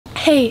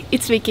Hey,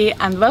 it's Vicky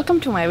and welcome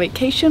to my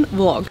vacation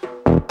vlog.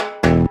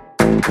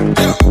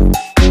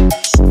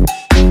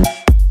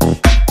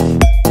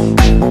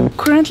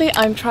 Currently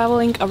I'm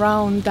traveling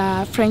around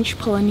the French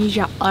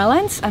Polynesia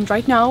Islands and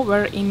right now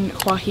we're in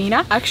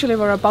Huahine. Actually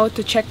we're about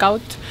to check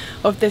out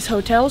of this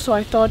hotel, so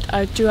I thought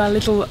I'd do a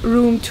little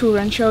room tour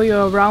and show you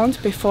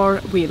around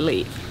before we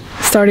leave.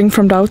 Starting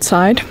from the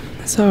outside,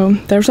 so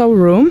there's our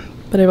room.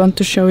 But I want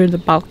to show you the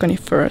balcony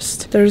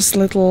first. There's a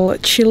little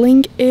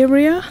chilling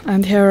area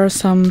and here are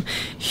some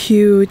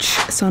huge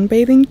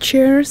sunbathing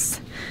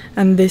chairs.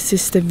 And this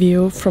is the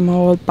view from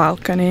our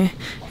balcony.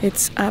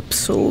 It's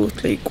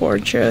absolutely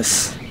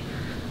gorgeous.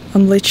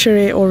 I'm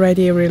literally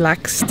already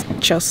relaxed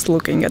just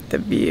looking at the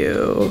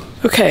view.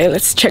 Okay,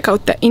 let's check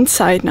out the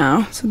inside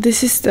now. So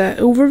this is the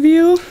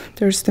overview.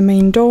 There's the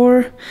main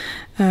door,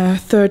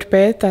 third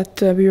bed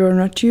that we were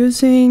not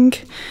using.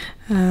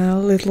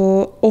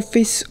 Little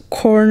office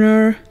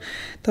corner,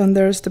 then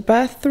there's the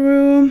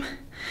bathroom,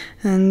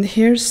 and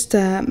here's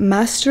the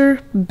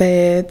master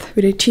bed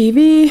with a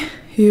TV,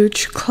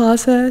 huge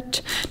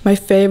closet. My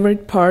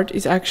favorite part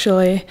is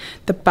actually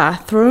the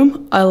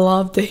bathroom. I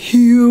love the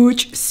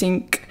huge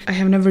sink. I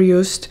have never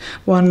used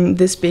one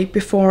this big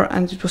before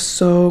and it was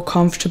so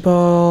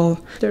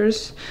comfortable.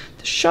 There's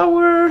the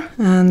shower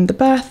and the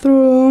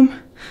bathroom,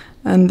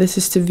 and this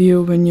is the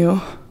view when you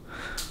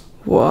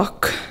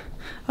walk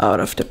out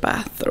of the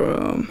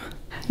bathroom.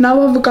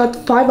 Now we've got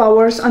 5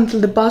 hours until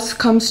the bus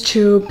comes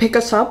to pick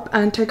us up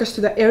and take us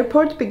to the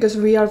airport because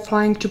we are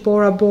flying to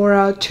Bora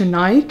Bora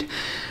tonight.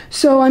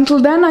 So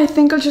until then I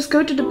think I'll just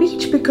go to the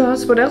beach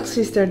because what else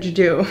is there to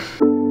do?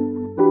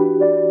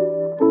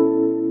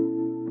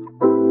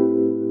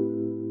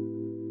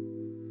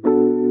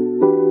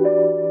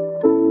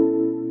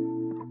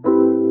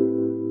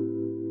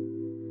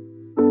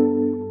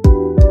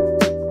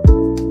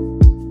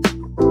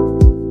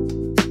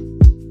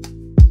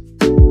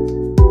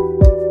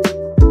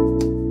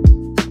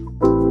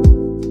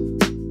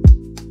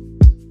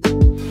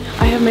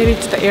 Made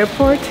it to the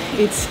airport.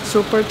 It's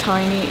super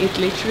tiny. It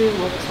literally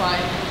looks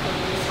like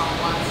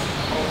someone's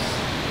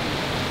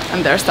house.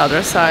 And there's the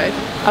other side.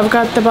 I've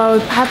got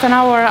about half an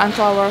hour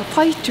until our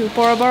flight to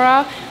Bora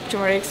Bora, which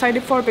I'm very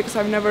excited for because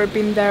I've never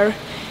been there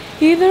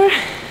either.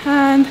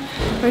 And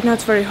right now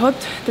it's very hot.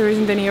 There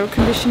isn't any air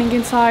conditioning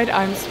inside.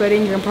 I'm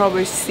sweating. You can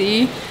probably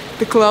see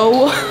the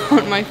glow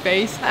on my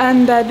face.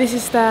 And this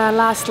is the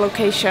last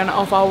location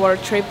of our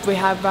trip. We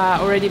have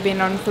already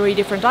been on 3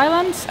 different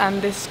islands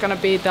and this is gonna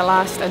be the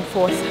last and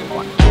 4th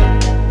one.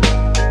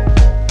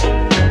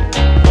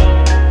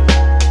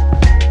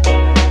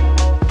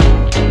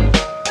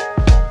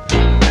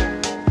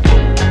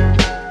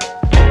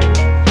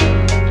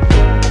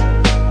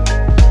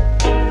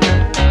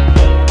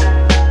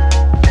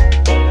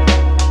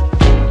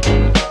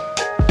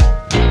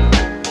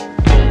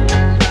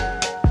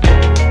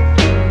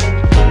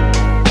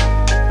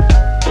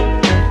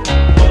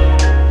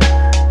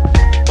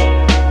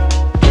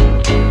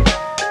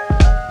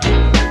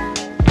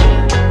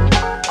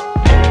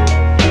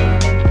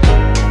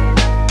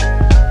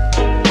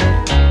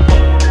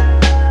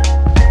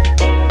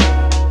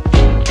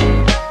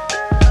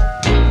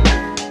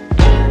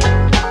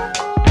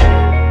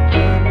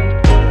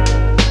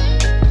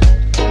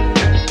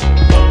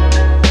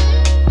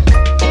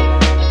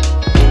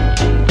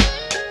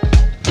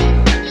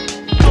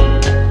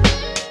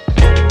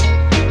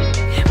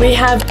 We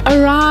have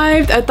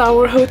arrived at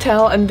our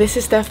hotel and this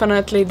is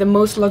definitely the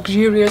most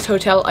luxurious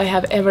hotel I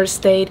have ever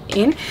stayed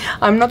in.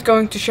 I'm not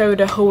going to show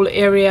the whole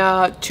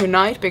area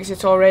tonight because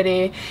it's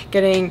already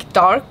getting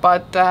dark,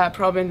 but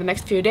probably in the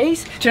next few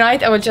days.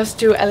 Tonight I will just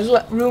do a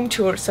little room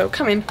tour, so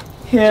come in.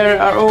 Here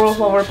are all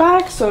of our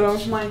bags, so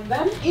don't mind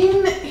them.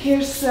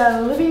 Here's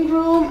the living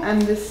room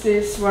and this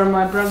is where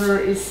my brother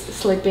is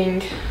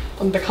sleeping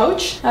on the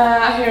couch.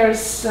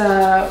 Here's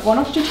one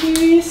of the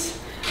TVs.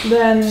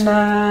 Then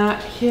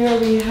here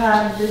we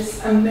have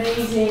this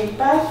amazing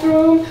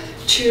bathroom,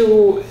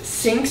 2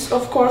 sinks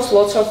of course,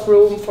 lots of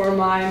room for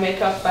my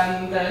makeup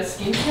and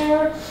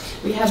skincare.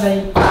 We have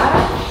a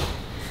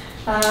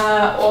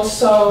bath,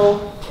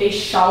 also a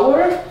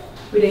shower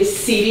with a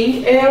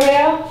seating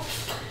area.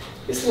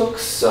 This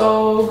looks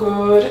so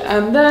good.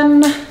 And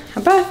then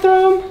a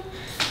bathroom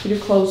with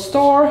a closed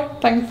door,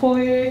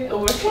 thankfully.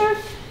 Over here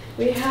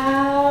we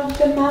have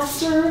the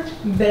master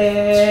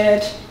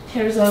bed.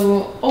 Here's a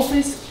little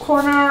office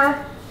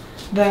corner,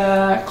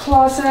 the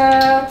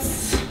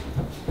closets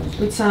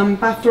with some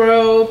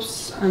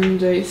bathrobes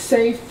and a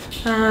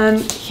safe.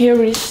 And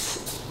here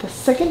is the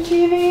second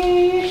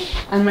TV.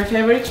 And my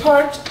favorite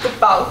part, the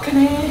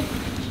balcony.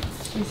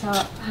 We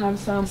have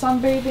some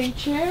sunbathing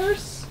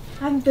chairs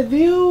and the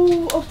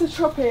view of the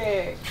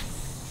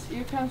tropics.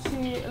 You can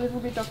see a little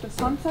bit of the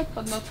sunset,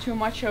 but not too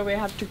much, so we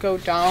have to go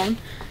down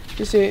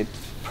to see it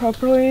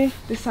properly.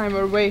 This time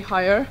we're way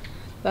higher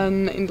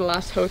than in the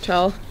last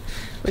hotel,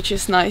 which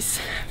is nice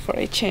for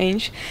a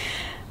change.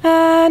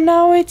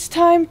 Now it's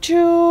time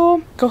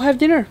to go have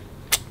dinner.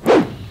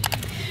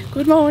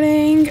 Good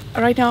morning!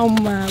 Right now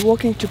I'm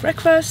walking to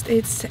breakfast.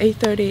 It's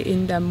 8:30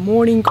 in the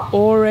morning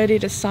already.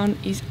 The sun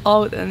is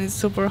out and it's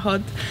super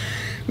hot,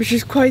 which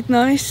is quite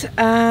nice.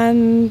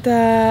 And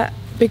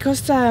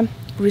because the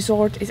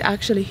resort is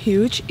actually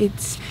huge,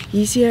 it's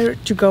easier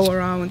to go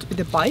around with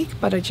the bike,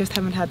 but I just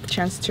haven't had the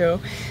chance to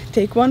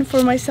take one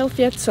for myself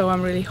yet, so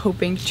I'm really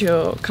hoping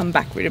to come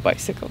back with a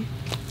bicycle.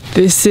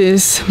 This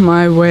is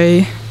my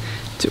way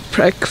to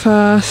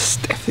breakfast.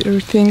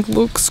 Everything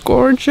looks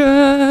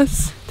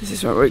gorgeous. This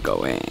is where we're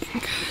going.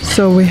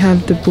 So we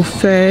have the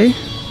buffet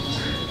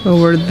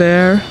over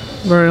there,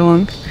 very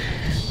long,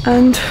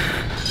 and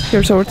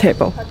here's our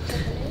table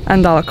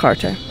and a la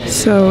carte.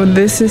 So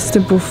this is the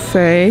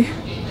buffet.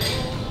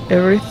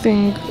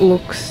 Everything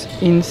looks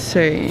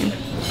insane.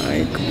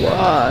 Like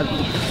what?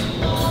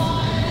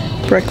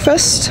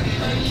 Breakfast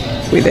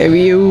with a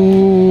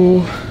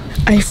view.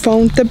 I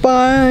found the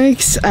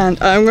bikes and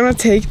I'm gonna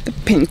take the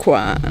pink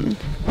one.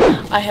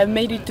 I have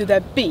made it to the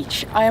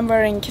beach. I am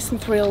wearing Kiss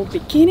and Thrill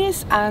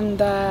bikinis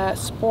and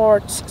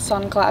sports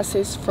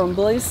sunglasses from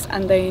Villig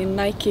and a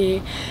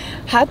Nike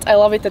hat. I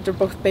love it that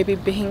they're both baby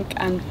pink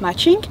and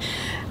matching.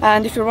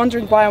 And if you're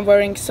wondering why I'm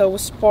wearing so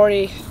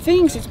sporty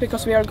things, it's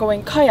because we are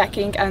going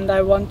kayaking and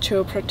I want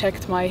to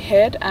protect my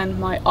head and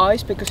my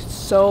eyes because it's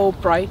so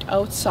bright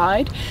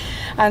outside.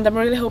 And I'm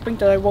really hoping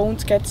that I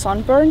won't get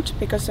sunburned,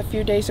 because a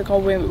few days ago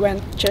we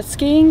went jet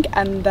skiing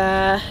and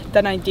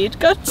then I did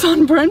get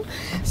sunburned.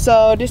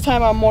 So this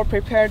time I'm more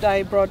prepared.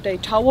 I brought a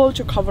towel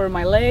to cover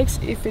my legs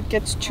if it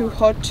gets too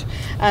hot,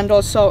 and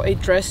also a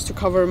dress to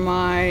cover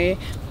my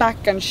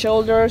back and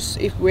shoulders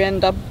if we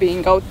end up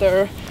being out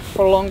there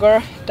for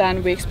longer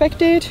than we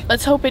expected.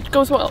 Let's hope it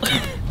goes well.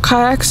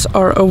 Kayaks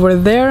are over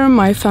there.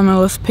 My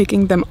family is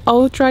picking them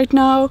out right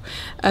now,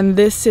 and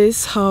this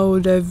is how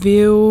the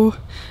view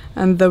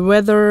and the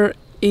weather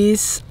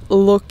is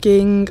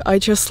looking. I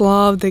just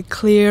love the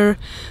clear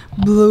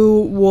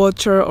blue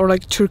water, or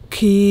like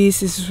turquoise.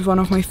 This is one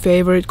of my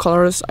favorite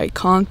colors. I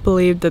can't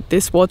believe that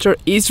this water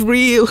is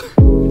real.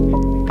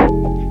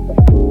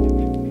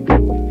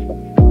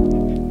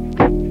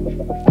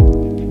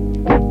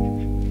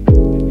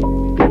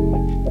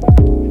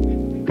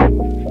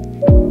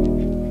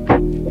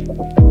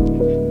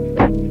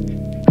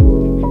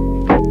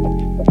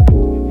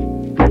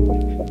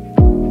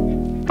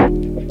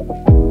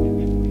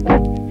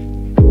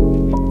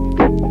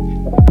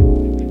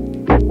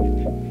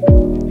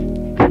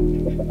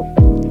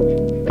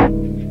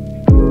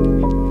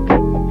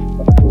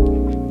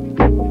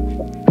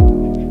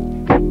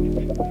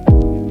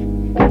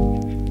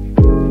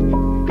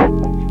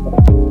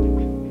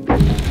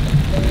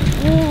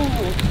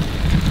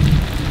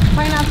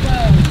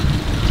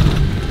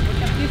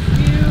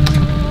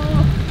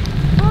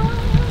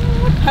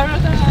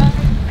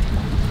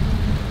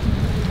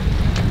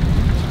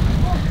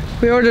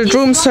 We ordered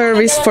room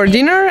service for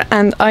dinner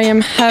and I am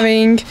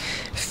having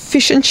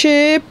fish and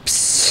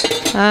chips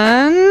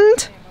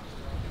and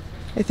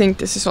I think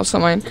this is also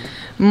mine,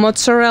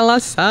 mozzarella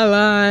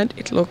salad.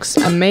 It looks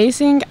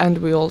amazing and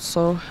we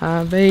also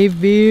have a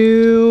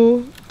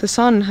view. The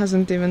sun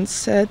hasn't even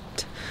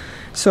set,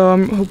 so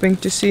I'm hoping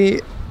to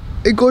see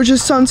a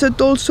gorgeous sunset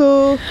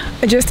also.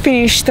 I just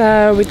finished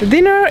with the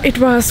dinner. It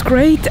was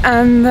great,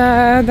 and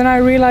then I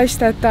realized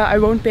that I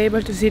won't be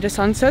able to see the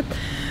sunset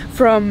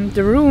from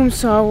the room,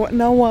 so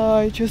now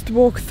I just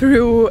walk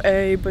through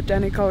a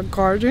botanical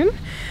garden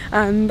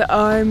and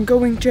I'm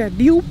going to a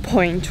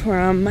viewpoint where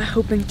I'm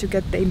hoping to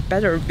get a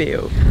better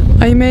view.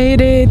 I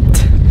made it.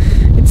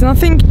 It's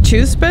nothing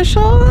too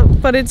special,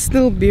 but it's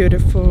still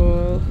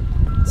beautiful.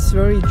 It's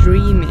very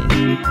dreamy.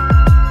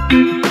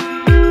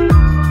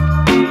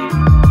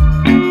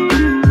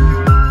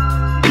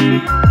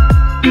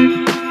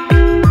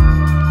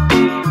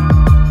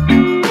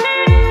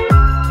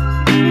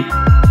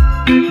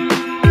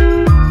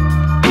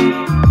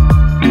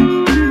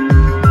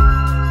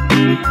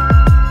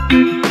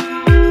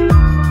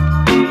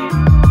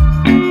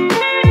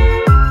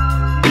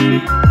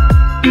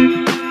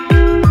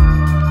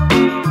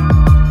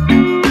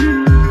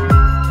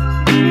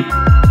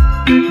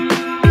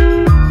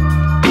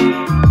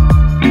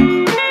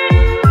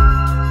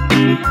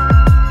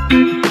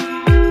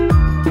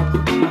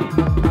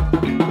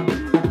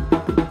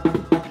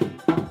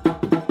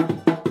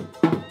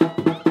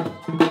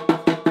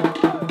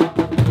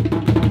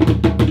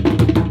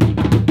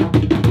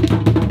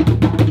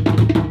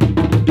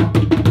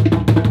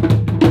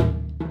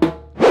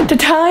 The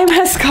time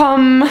has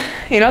come.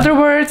 In other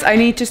words, I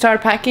need to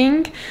start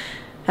packing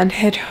and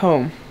head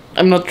home.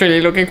 I'm not really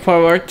looking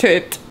forward to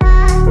it.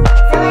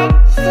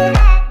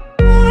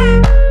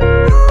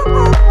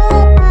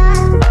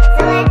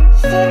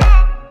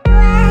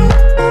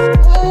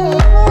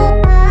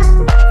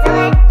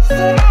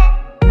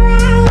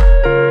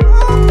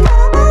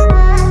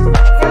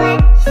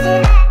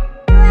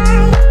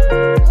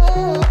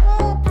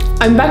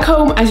 I'm back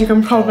home. As as you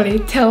can probably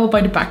tell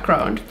by the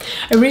background.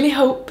 I really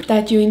hope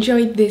that you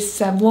enjoyed this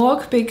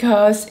vlog,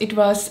 because it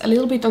was a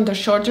little bit on the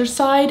shorter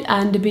side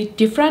and a bit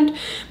different,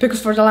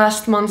 because for the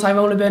last months I've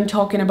only been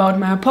talking about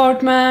my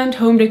apartment,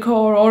 home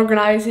decor,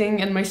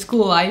 organizing and my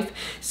school life.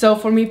 So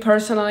for me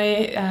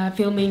personally,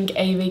 filming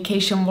a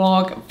vacation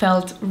vlog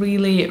felt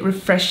really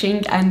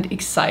refreshing and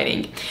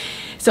exciting.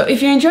 So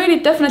if you enjoyed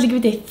it, definitely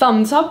give it a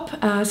thumbs up,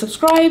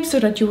 subscribe so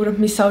that you wouldn't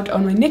miss out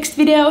on my next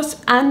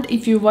videos, and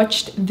if you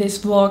watched this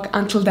vlog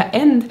until the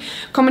end,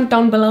 comment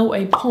down below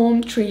a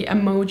palm tree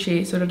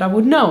emoji so that I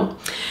would know.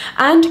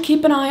 And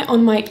keep an eye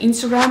on my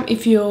Instagram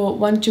if you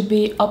want to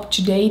be up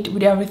to date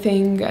with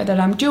everything that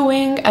I'm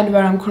doing and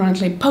where I'm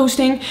currently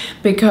posting,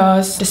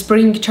 because the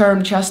spring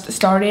term just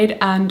started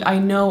and I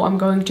know I'm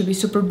going to be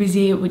super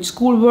busy with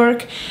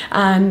schoolwork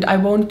and I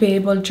won't be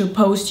able to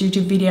post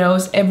YouTube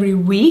videos every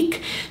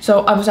week.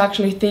 So I was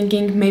actually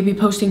thinking maybe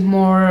posting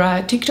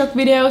more TikTok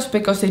videos,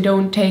 because they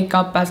don't take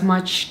up as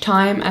much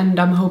time and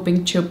I'm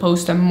hoping to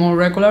post them more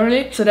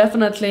regularly. So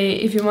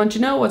definitely, if you want to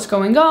know what's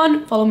going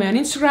on, follow me on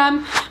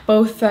Instagram.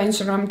 Both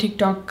Instagram and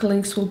TikTok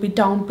links will be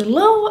down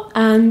below,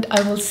 and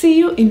I will see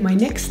you in my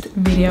next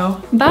video.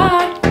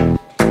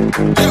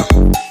 Bye!